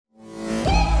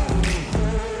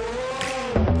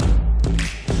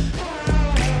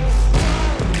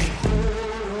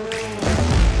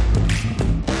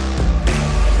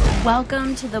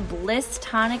Welcome to the Bliss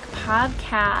Tonic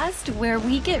podcast, where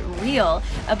we get real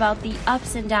about the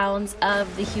ups and downs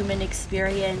of the human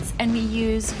experience, and we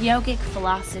use yogic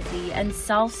philosophy and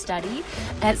self-study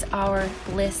as our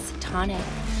bliss tonic.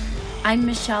 I'm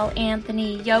Michelle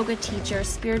Anthony, yoga teacher,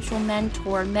 spiritual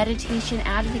mentor, meditation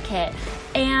advocate,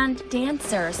 and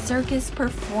dancer, circus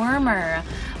performer.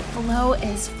 Flow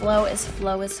is flow is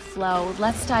flow is flow.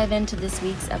 Let's dive into this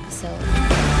week's episode.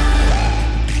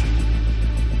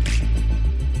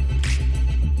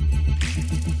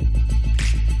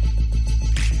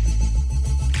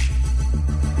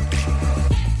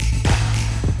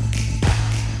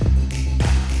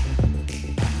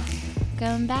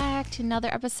 Welcome back to another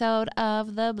episode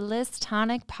of the Bliss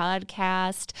Tonic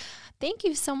podcast. Thank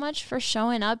you so much for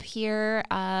showing up here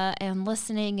and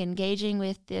listening, engaging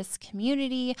with this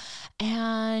community.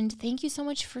 And thank you so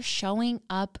much for showing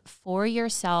up for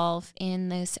yourself in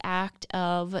this act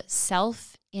of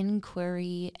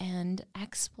self-inquiry and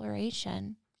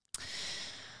exploration.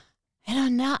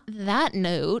 And on that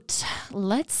note,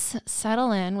 let's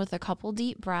settle in with a couple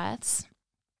deep breaths.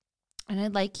 And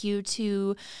I'd like you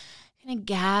to kind of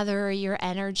gather your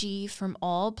energy from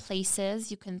all places.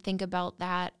 You can think about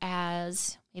that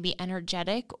as maybe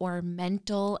energetic or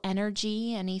mental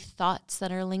energy, any thoughts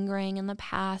that are lingering in the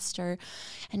past or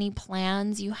any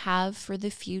plans you have for the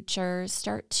future.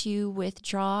 Start to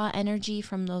withdraw energy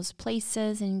from those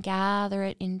places and gather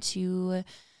it into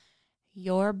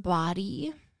your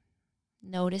body,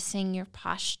 noticing your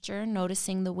posture,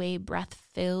 noticing the way breath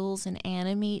fills and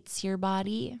animates your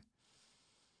body.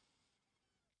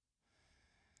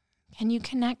 Can you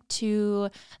connect to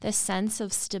the sense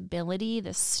of stability,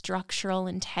 the structural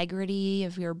integrity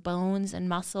of your bones and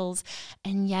muscles,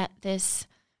 and yet this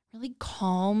really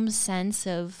calm sense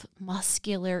of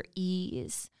muscular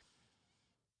ease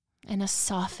and a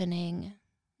softening,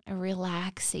 a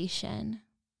relaxation?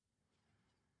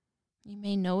 You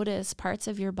may notice parts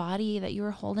of your body that you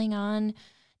are holding on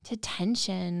to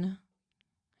tension.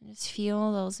 Just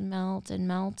feel those melt and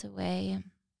melt away.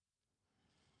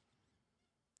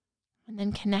 And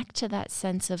then connect to that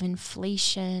sense of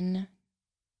inflation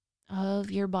of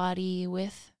your body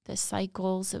with the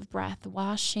cycles of breath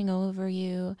washing over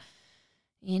you.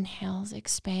 Inhales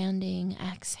expanding,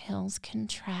 exhales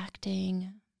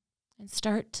contracting, and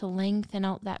start to lengthen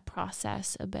out that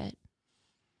process a bit.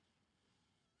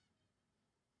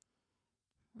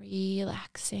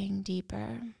 Relaxing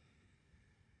deeper.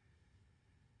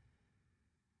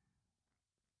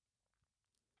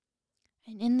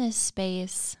 And in this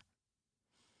space,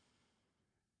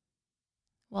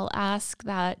 we'll ask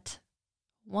that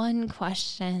one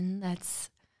question that's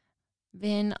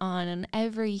been on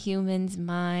every human's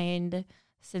mind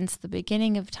since the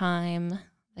beginning of time,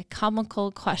 the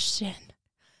comical question,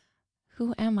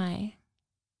 who am I?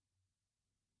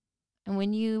 And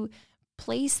when you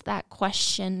place that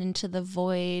question into the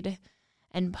void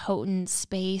and potent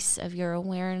space of your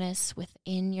awareness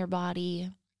within your body,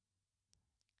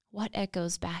 what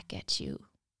echoes back at you?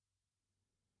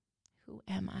 Who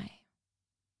am I?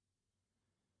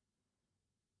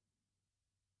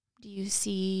 Do you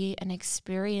see and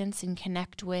experience and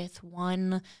connect with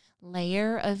one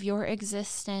layer of your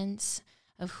existence,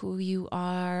 of who you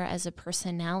are as a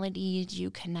personality? Do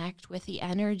you connect with the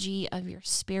energy of your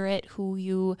spirit, who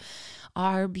you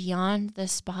are beyond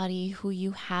this body, who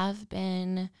you have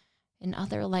been in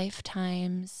other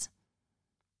lifetimes,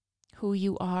 who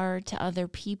you are to other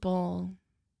people?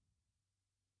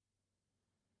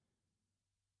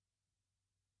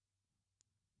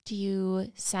 Do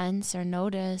you sense or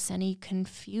notice any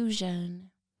confusion?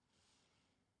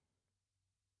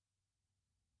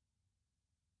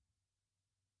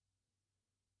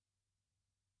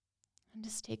 And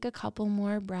just take a couple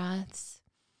more breaths.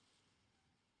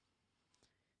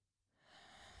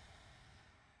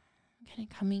 Kind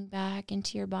of coming back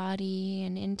into your body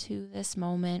and into this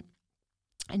moment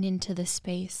and into the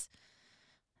space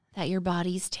that your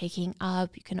body's taking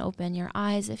up. You can open your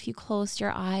eyes if you closed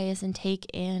your eyes and take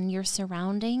in your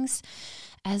surroundings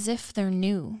as if they're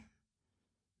new.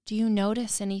 Do you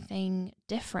notice anything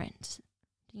different?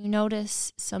 Do you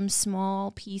notice some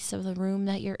small piece of the room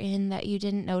that you're in that you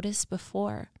didn't notice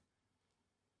before?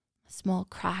 A small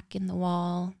crack in the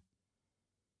wall.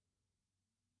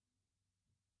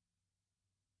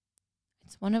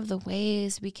 It's one of the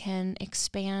ways we can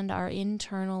expand our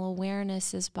internal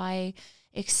awareness is by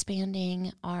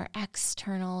expanding our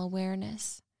external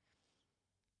awareness,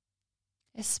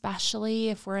 especially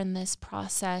if we're in this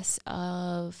process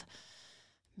of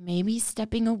maybe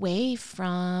stepping away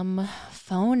from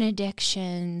phone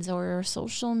addictions or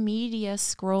social media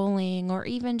scrolling, or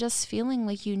even just feeling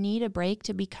like you need a break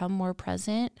to become more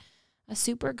present. A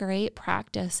super great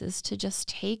practice is to just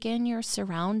take in your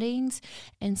surroundings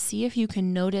and see if you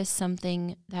can notice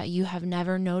something that you have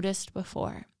never noticed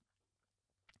before.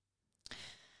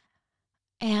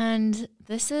 And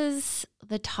this is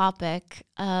the topic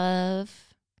of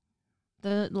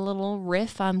the little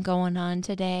riff I'm going on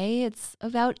today. It's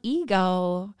about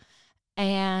ego.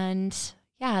 And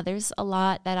yeah, there's a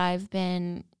lot that I've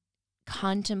been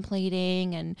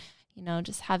contemplating and,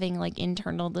 just having like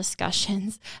internal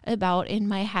discussions about in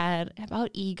my head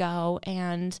about ego,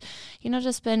 and,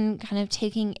 just been kind of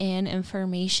taking in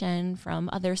information from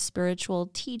other spiritual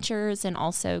teachers, and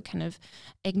also kind of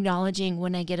acknowledging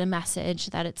when I get a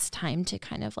message that it's time to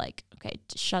kind of like, okay,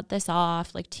 shut this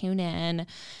off, like tune in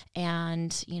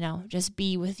and, just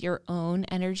be with your own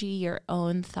energy, your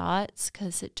own thoughts,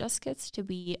 because it just gets to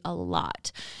be a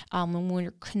lot when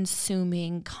we're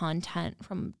consuming content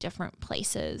from different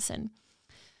places, and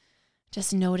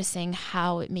just noticing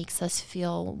how it makes us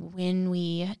feel when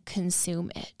we consume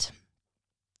it.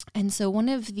 And so one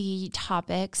of the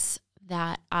topics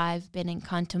that I've been in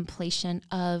contemplation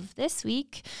of this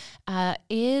week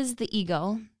is the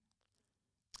ego.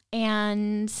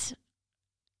 And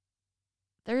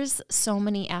there's so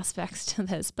many aspects to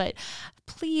this, but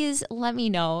please let me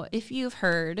know if you've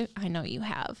heard, I know you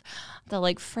have, the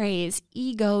like phrase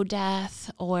ego death,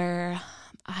 or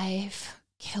I've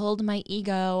killed my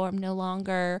ego, or I'm no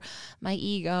longer my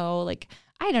ego. Like,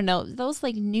 I don't know, those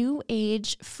like new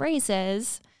age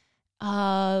phrases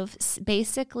of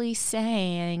basically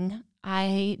saying,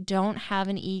 I don't have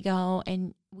an ego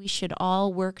and we should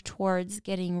all work towards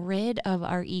getting rid of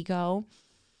our ego.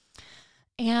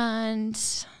 And,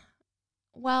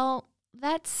 well,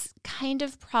 that's kind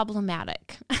of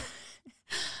problematic.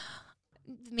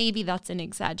 Maybe that's an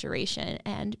exaggeration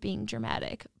and being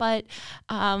dramatic, but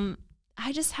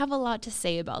I just have a lot to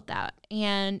say about that.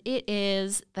 And it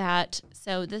is that,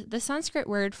 so the Sanskrit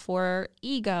word for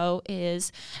ego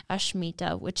is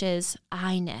Ashmita, which is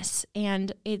I-ness.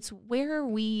 And it's where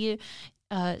we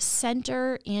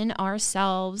center in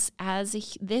ourselves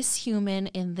as this human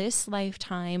in this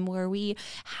lifetime, where we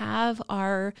have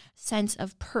our sense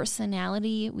of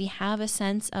personality, we have a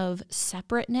sense of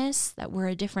separateness, that we're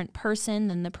a different person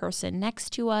than the person next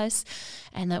to us,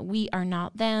 and that we are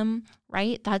not them,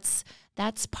 right? That's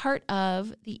part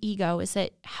of the ego, is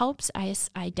it helps us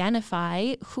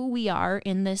identify who we are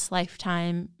in this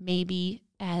lifetime, maybe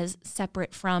as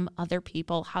separate from other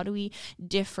people. How do we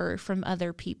differ from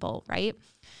other people, right?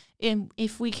 And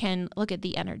if we can look at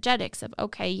the energetics of,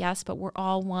 okay, yes, but we're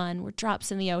all one, we're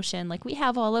drops in the ocean, like we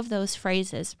have all of those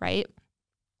phrases, right?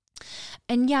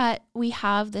 And yet we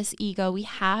have this ego, we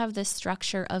have this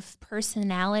structure of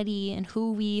personality and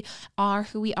who we are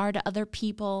to other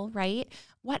people, right?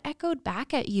 What echoed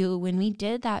back at you when we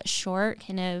did that short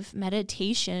kind of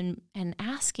meditation and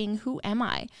asking, who am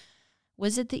I?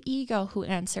 Was it the ego who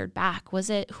answered back? Was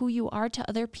it who you are to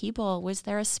other people? Was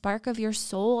there a spark of your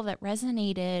soul that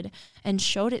resonated and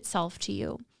showed itself to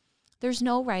you? There's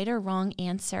no right or wrong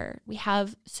answer. We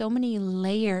have so many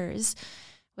layers,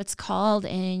 what's called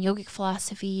in yogic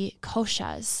philosophy,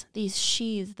 koshas, these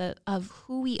sheaths of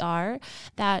who we are,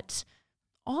 that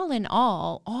all in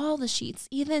all the sheaths,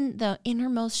 even the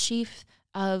innermost sheath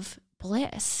of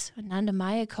bliss,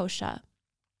 Anandamaya kosha,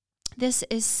 this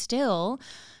is still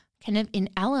kind of an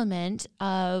element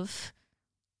of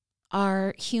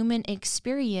our human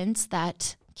experience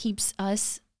that keeps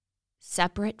us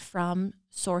separate from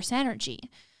source energy.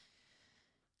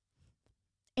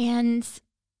 And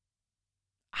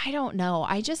I don't know,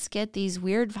 I just get these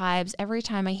weird vibes every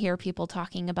time I hear people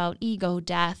talking about ego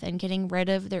death and getting rid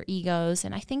of their egos.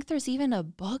 And I think there's even a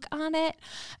book on it.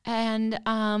 And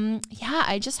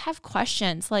I just have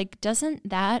questions. Like, doesn't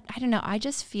that, I don't know, I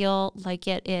just feel like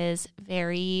it is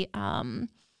very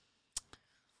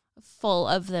full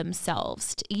of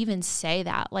themselves to even say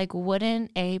that. Like, wouldn't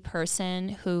a person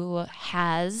who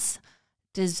has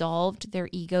dissolved their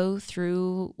ego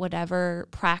through whatever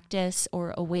practice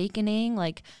or awakening,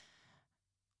 like,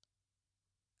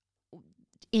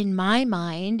 in my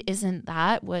mind, isn't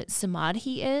that what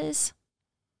samadhi is?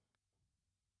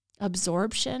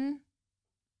 Absorption,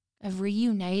 of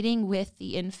reuniting with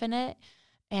the infinite.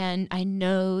 And I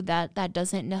know that that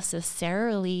doesn't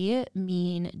necessarily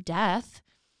mean death.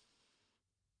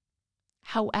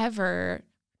 However,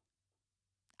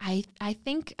 I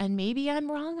think, and maybe I'm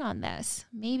wrong on this,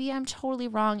 maybe I'm totally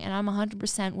wrong and I'm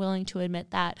 100% willing to admit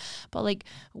that, but like,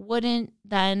 wouldn't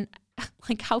then,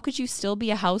 like, how could you still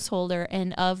be a householder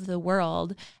and of the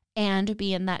world and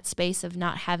be in that space of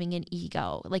not having an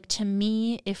ego? Like, to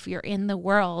me, if you're in the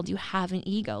world, you have an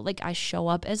ego. Like, I show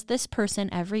up as this person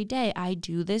every day. I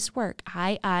do this work.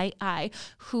 I.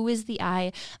 Who is the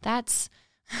I? That's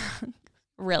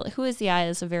really, who is the I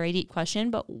is a very deep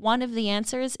question, but one of the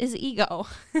answers is ego.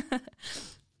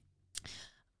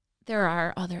 There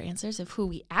are other answers of who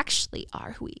we actually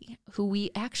are. Who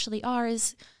we actually are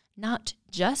is not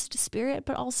just spirit,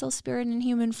 but also spirit in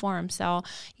human form. So,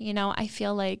 I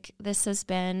feel like this has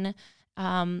been,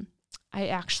 I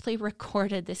actually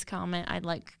recorded this comment. I'd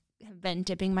have been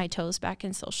dipping my toes back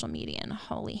in social media, and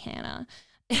holy Hannah,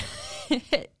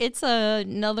 it's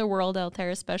another world out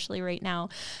there, especially right now.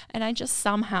 And I just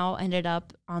somehow ended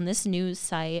up on this news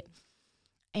site,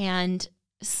 and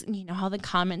how the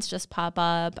comments just pop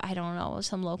up. I don't know,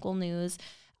 some local news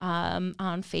on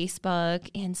Facebook,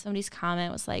 and somebody's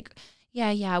comment was like,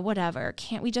 yeah, whatever.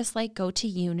 Can't we just go to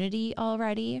unity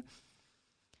already?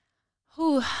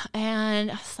 Whew.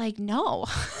 And I was like, no,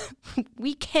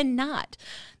 we cannot.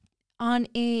 On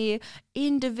a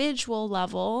individual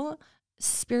level,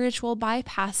 spiritual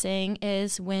bypassing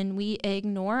is when we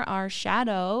ignore our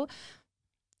shadow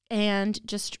and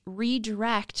just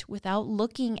redirect without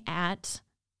looking at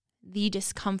the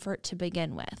discomfort to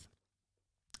begin with.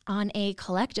 On a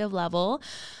collective level,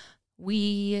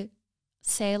 we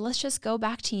say, let's just go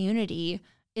back to unity,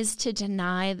 is to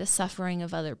deny the suffering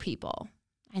of other people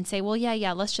and say, well,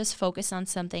 yeah, let's just focus on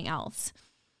something else.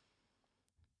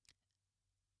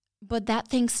 But that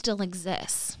thing still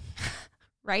exists,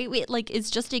 right? It's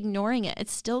just ignoring it.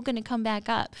 It's still going to come back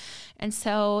up. And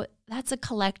so that's a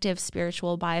collective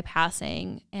spiritual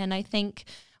bypassing. And I think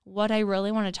what I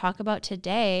really want to talk about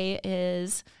today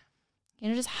is,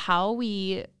 just how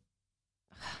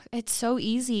it's so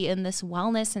easy in this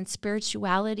wellness and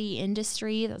spirituality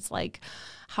industry that's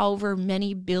however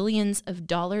many billions of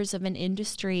dollars of an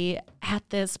industry at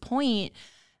this point,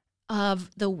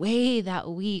 of the way that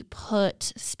we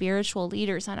put spiritual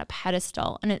leaders on a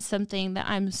pedestal. And it's something that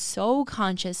I'm so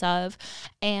conscious of.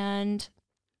 And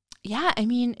yeah,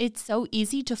 it's so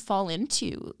easy to fall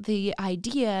into the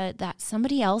idea that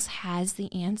somebody else has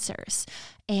the answers.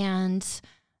 And,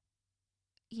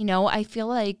 I feel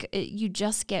like you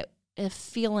just get a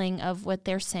feeling of what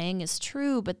they're saying is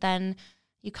true, but then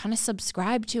you kind of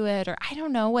subscribe to it, or I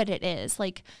don't know what it is.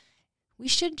 We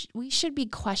should be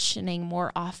questioning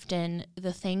more often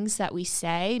the things that we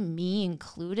say, me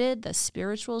included, the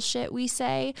spiritual shit we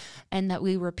say and that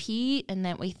we repeat, and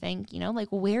that we think,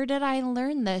 where did I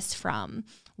learn this from?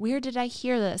 Where did I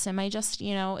hear this? Am I just,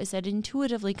 is it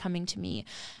intuitively coming to me?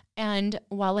 And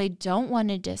while I don't want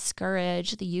to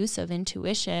discourage the use of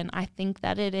intuition, I think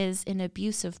that it is an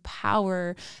abuse of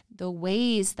power, the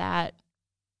ways that,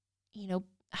 I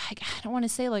don't want to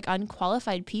say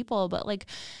unqualified people, but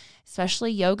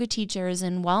especially yoga teachers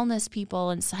and wellness people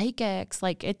and psychics,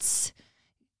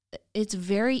 it's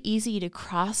very easy to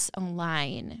cross a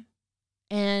line.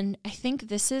 And I think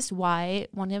this is why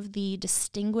one of the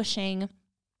distinguishing,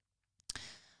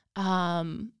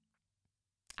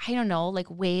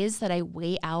 ways that I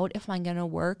weigh out if I'm going to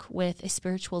work with a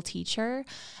spiritual teacher,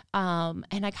 and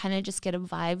I kind of just get a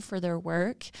vibe for their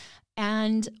work.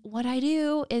 And what I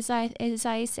do is I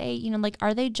say,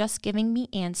 are they just giving me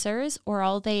answers, or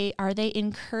are they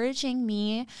encouraging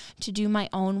me to do my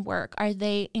own work? Are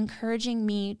they encouraging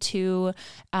me to,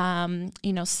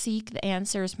 seek the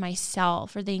answers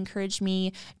myself? Or they encourage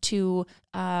me to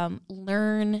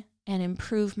learn and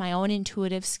improve my own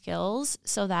intuitive skills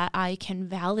so that I can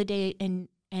validate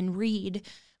and read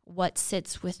what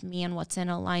sits with me and what's in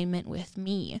alignment with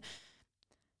me.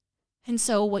 And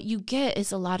so what you get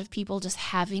is a lot of people just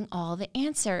having all the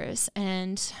answers.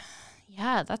 And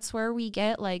yeah, that's where we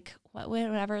get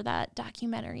whatever that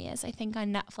documentary is, I think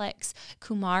on Netflix,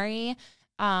 Kumari,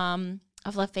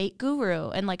 of the Fake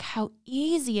Guru, and how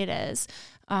easy it is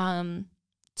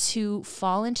to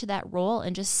fall into that role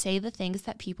and just say the things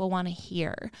that people want to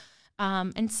hear.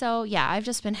 And so, yeah, I've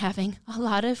just been having a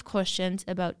lot of questions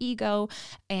about ego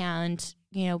and,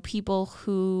 people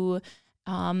who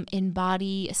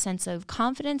embody a sense of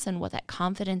confidence and what that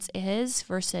confidence is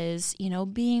versus,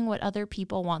 being what other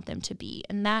people want them to be.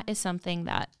 And that is something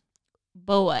that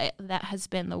has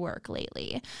been the work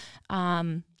lately.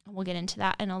 We'll get into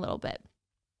that in a little bit.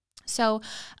 So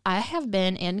I have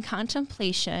been in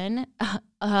contemplation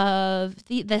of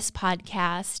this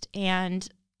podcast, and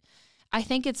I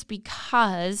think it's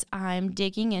because I'm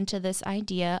digging into this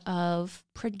idea of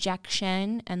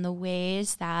projection and the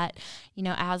ways that,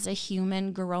 as a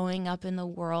human growing up in the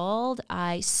world,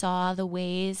 I saw the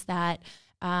ways that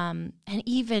And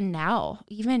even now,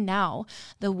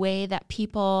 the way that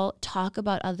people talk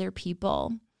about other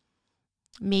people,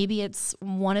 maybe it's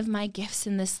one of my gifts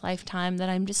in this lifetime that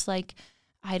I'm just like,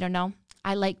 I don't know.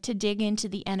 I like to dig into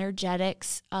the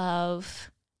energetics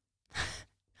of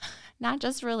not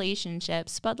just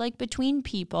relationships, but like between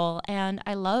people. And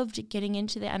I loved getting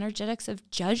into the energetics of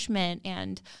judgment.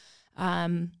 And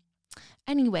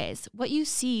anyways, what you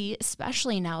see,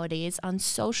 especially nowadays on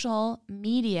social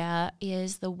media,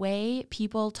 is the way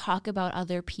people talk about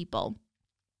other people.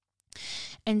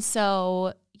 And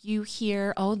so you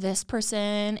hear, oh, this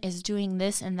person is doing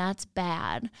this and that's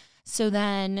bad. So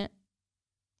then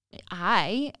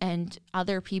I and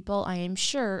other people, I am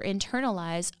sure,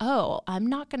 internalize, oh, I'm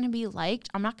not going to be liked.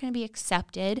 I'm not going to be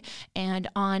accepted. And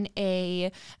on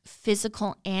a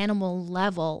physical animal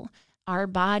level, our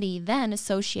body then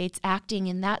associates acting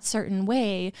in that certain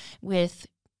way with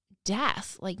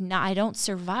death. Like, I don't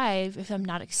survive if I'm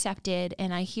not accepted.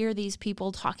 And I hear these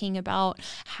people talking about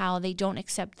how they don't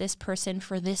accept this person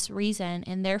for this reason,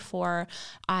 and therefore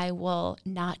I will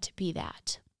not be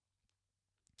that.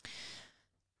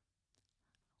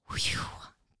 Whew.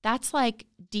 That's like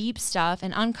deep stuff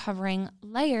and uncovering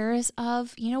layers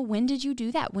of, when did you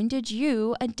do that? When did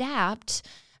you adapt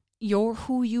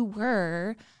who you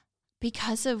were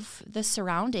because of the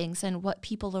surroundings and what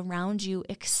people around you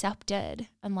accepted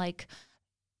and like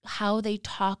how they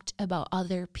talked about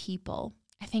other people?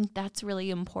 I think that's really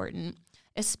important,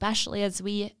 especially as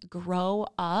we grow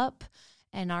up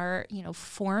and are,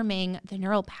 forming the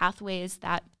neural pathways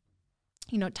that,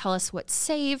 tell us what's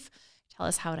safe, tell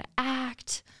us how to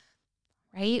act,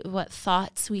 right? What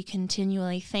thoughts we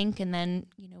continually think and then,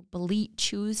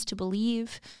 choose to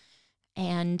believe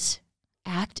and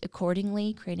act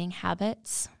accordingly, creating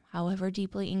habits, however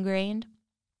deeply ingrained.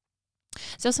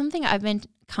 So something I've been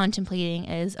contemplating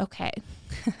is, okay,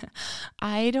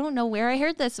 I don't know where I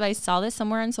heard this, but I saw this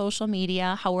somewhere on social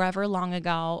media, however long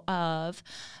ago,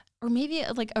 or maybe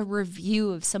like a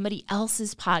review of somebody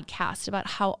else's podcast about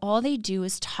how all they do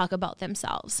is talk about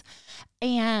themselves.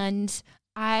 And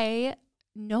I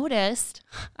noticed,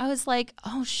 I was like,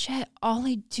 oh shit, all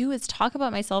I do is talk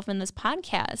about myself in this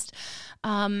podcast.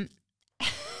 And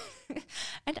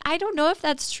I don't know if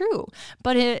that's true,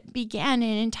 but it began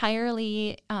an entire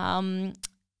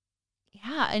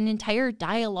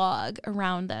dialogue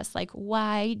around this. Like,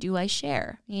 why do I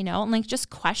share? And like just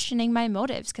questioning my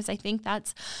motives, because I think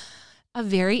that's a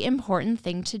very important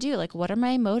thing to do. Like, what are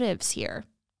my motives here?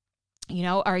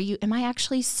 Am I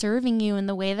actually serving you in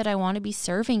the way that I want to be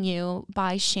serving you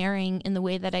by sharing in the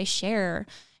way that I share?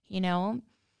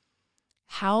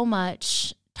 How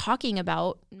much talking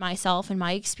about myself and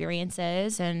my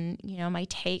experiences and, my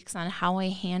takes on how I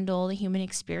handle the human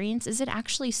experience, is it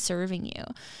actually serving you?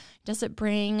 Does it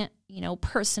bring,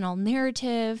 personal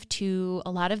narrative to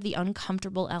a lot of the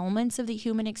uncomfortable elements of the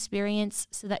human experience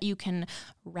so that you can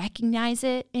recognize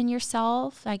it in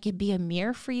yourself? That could be a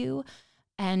mirror for you.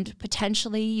 And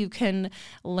potentially you can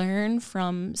learn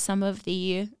from some of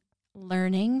the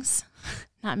learnings,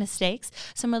 not mistakes,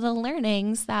 some of the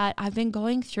learnings that I've been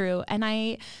going through. And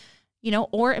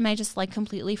or am I just like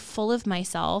completely full of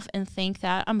myself and think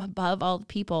that I'm above all the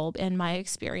people in my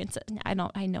experiences? I know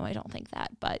I don't think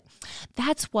that, but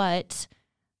that's what,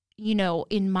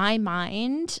 in my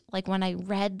mind, like when I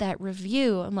read that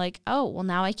review, I'm like, oh, well,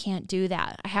 now I can't do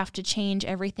that. I have to change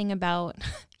everything about,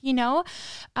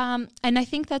 and I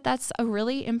think that that's a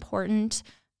really important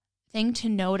thing to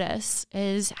notice,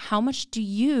 is how much do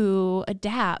you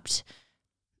adapt,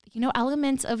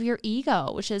 elements of your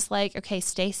ego, which is like, okay,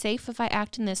 stay safe if I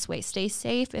act in this way, stay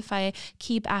safe if I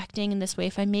keep acting in this way.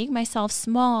 If I make myself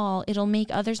small, it'll make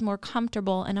others more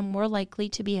comfortable and I'm more likely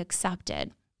to be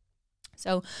accepted.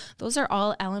 So those are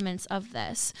all elements of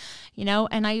this,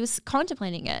 and I was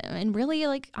contemplating it and really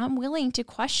like, I'm willing to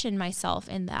question myself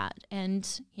in that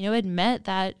and, admit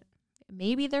that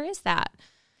maybe there is that.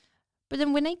 But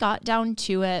then when I got down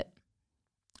to it,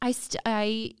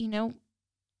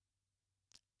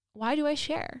 why do I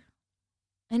share?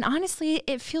 And honestly,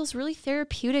 it feels really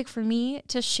therapeutic for me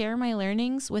to share my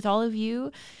learnings with all of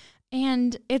you.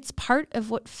 And it's part of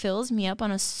what fills me up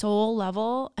on a soul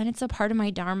level. And it's a part of my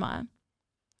dharma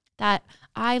that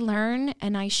I learn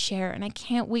and I share. And I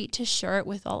can't wait to share it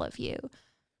with all of you.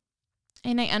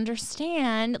 And I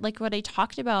understand, like what I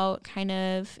talked about kind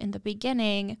of in the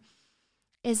beginning,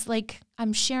 is like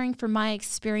I'm sharing from my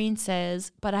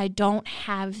experiences, but I don't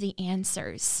have the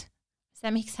answers. Does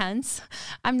that make sense?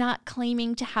 I'm not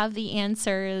claiming to have the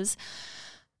answers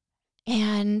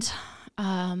and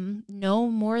know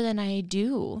more than I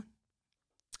do.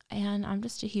 And I'm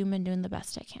just a human doing the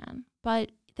best I can.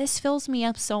 But this fills me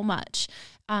up so much.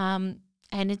 And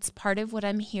it's part of what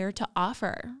I'm here to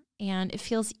offer. And it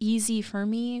feels easy for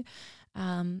me.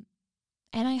 And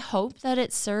I hope that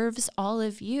it serves all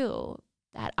of you,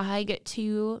 that I get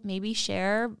to maybe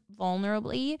share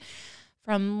vulnerably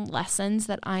from lessons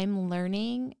that I'm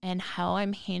learning and how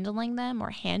I'm handling them or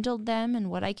handled them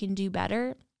and what I can do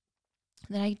better,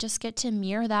 that I just get to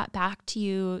mirror that back to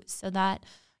you so that,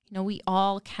 we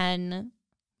all can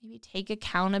maybe take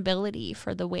accountability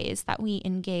for the ways that we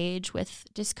engage with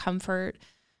discomfort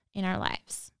in our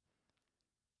lives.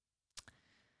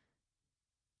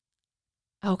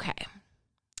 Okay.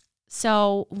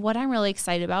 So what I'm really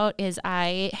excited about is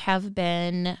I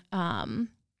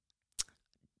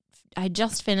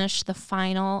just finished the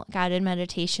final guided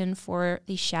meditation for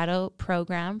the shadow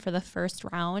program for the first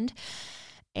round.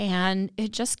 And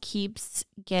it just keeps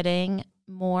getting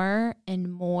more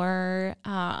and more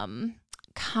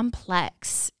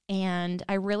complex. And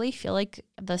I really feel like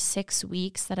the 6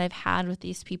 weeks that I've had with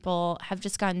these people have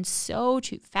just gotten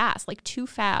too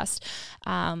fast.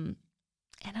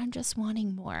 And I'm just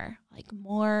wanting more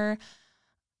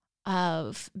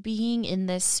of being in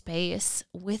this space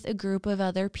with a group of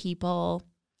other people,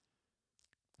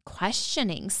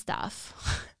 questioning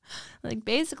stuff,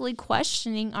 basically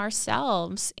questioning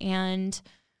ourselves and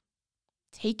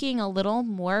taking a little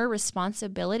more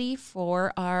responsibility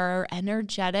for our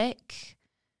energetic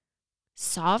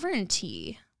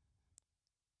sovereignty.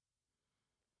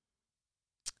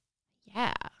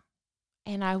 Yeah.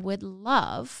 And I would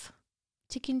love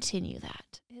to continue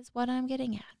that, is what I'm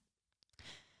getting at.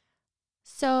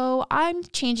 So I'm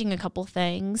changing a couple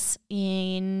things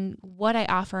in what I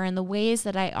offer and the ways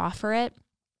that I offer it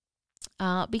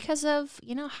because of,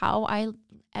 how I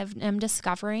am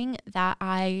discovering that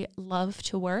I love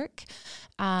to work.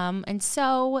 And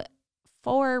so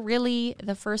for really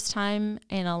the first time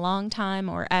in a long time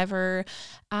or ever,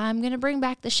 I'm going to bring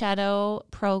back the shadow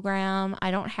program.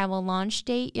 I don't have a launch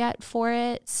date yet for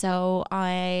it, so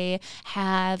I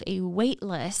have a wait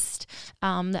list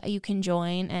that you can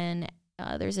join, and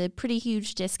there's a pretty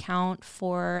huge discount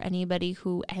for anybody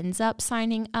who ends up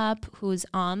signing up who's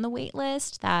on the wait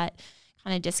list. That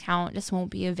kind of discount just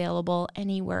won't be available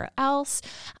anywhere else.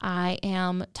 I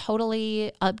am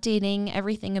totally updating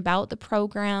everything about the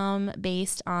program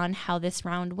based on how this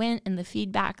round went and the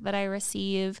feedback that I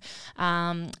receive.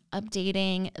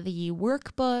 Updating the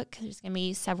workbook. There's going to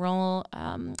be several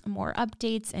more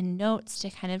updates and notes to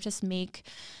kind of just make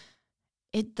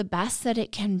it the best that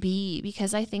it can be,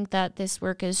 because I think that this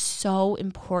work is so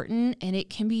important and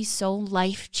it can be so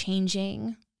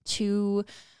life-changing to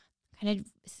kind of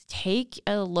take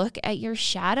a look at your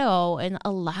shadow and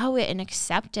allow it and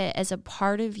accept it as a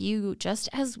part of you, just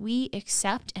as we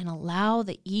accept and allow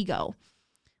the ego.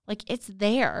 It's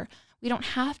there. We don't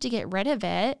have to get rid of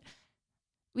it.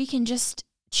 We can just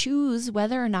choose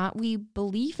whether or not we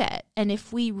believe it, and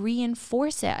if we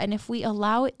reinforce it, and if we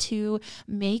allow it to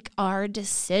make our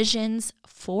decisions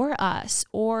for us,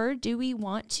 or do we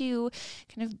want to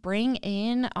kind of bring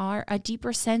in a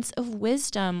deeper sense of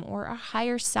wisdom or a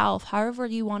higher self, however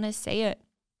you want to say it.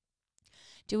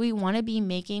 Do we want to be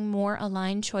making more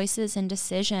aligned choices and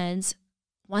decisions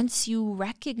once you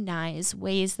recognize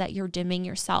ways that you're dimming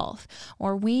yourself,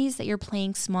 or ways that you're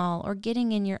playing small or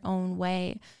getting in your own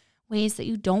way? Ways that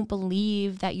you don't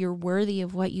believe that you're worthy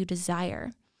of what you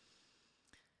desire.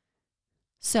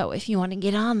 So if you want to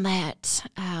get on that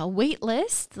wait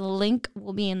list, the link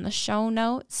will be in the show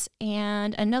notes.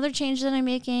 And another change that I'm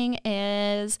making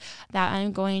is that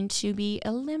I'm going to be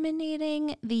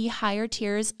eliminating the higher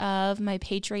tiers of my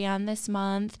Patreon this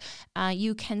month.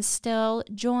 You can still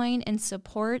join and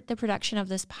support the production of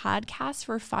this podcast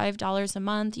for $5 a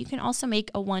month. You can also make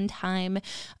a one-time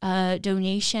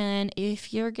donation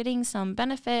if you're getting some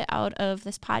benefit out of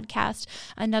this podcast.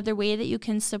 Another way that you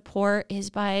can support is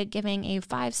by giving a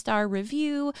 5-star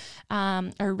review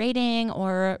or rating,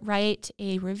 or write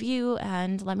a review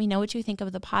and let me know what you think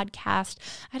of the podcast.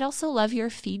 I'd also love your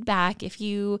feedback if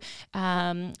you,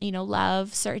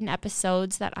 love certain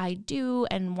episodes that I do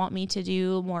and want me to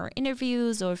do more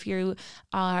interviews, or if you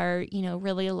are,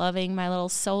 really loving my little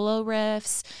solo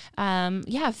riffs.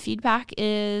 Feedback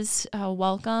is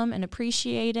welcome and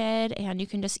appreciated, and you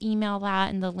can just email that,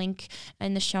 and the link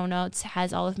in the show notes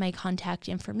has all of my contact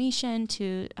information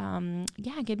to,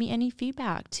 give me any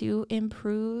feedback to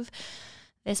improve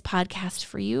this podcast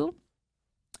for you.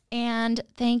 And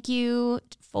thank you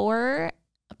for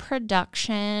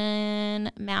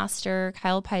production master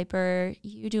Kyle Piper.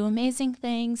 You do amazing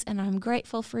things, and I'm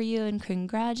grateful for you, and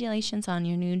congratulations on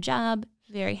your new job.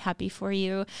 Very happy for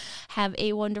you. Have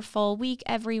a wonderful week,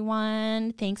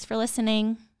 everyone. Thanks for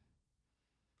listening.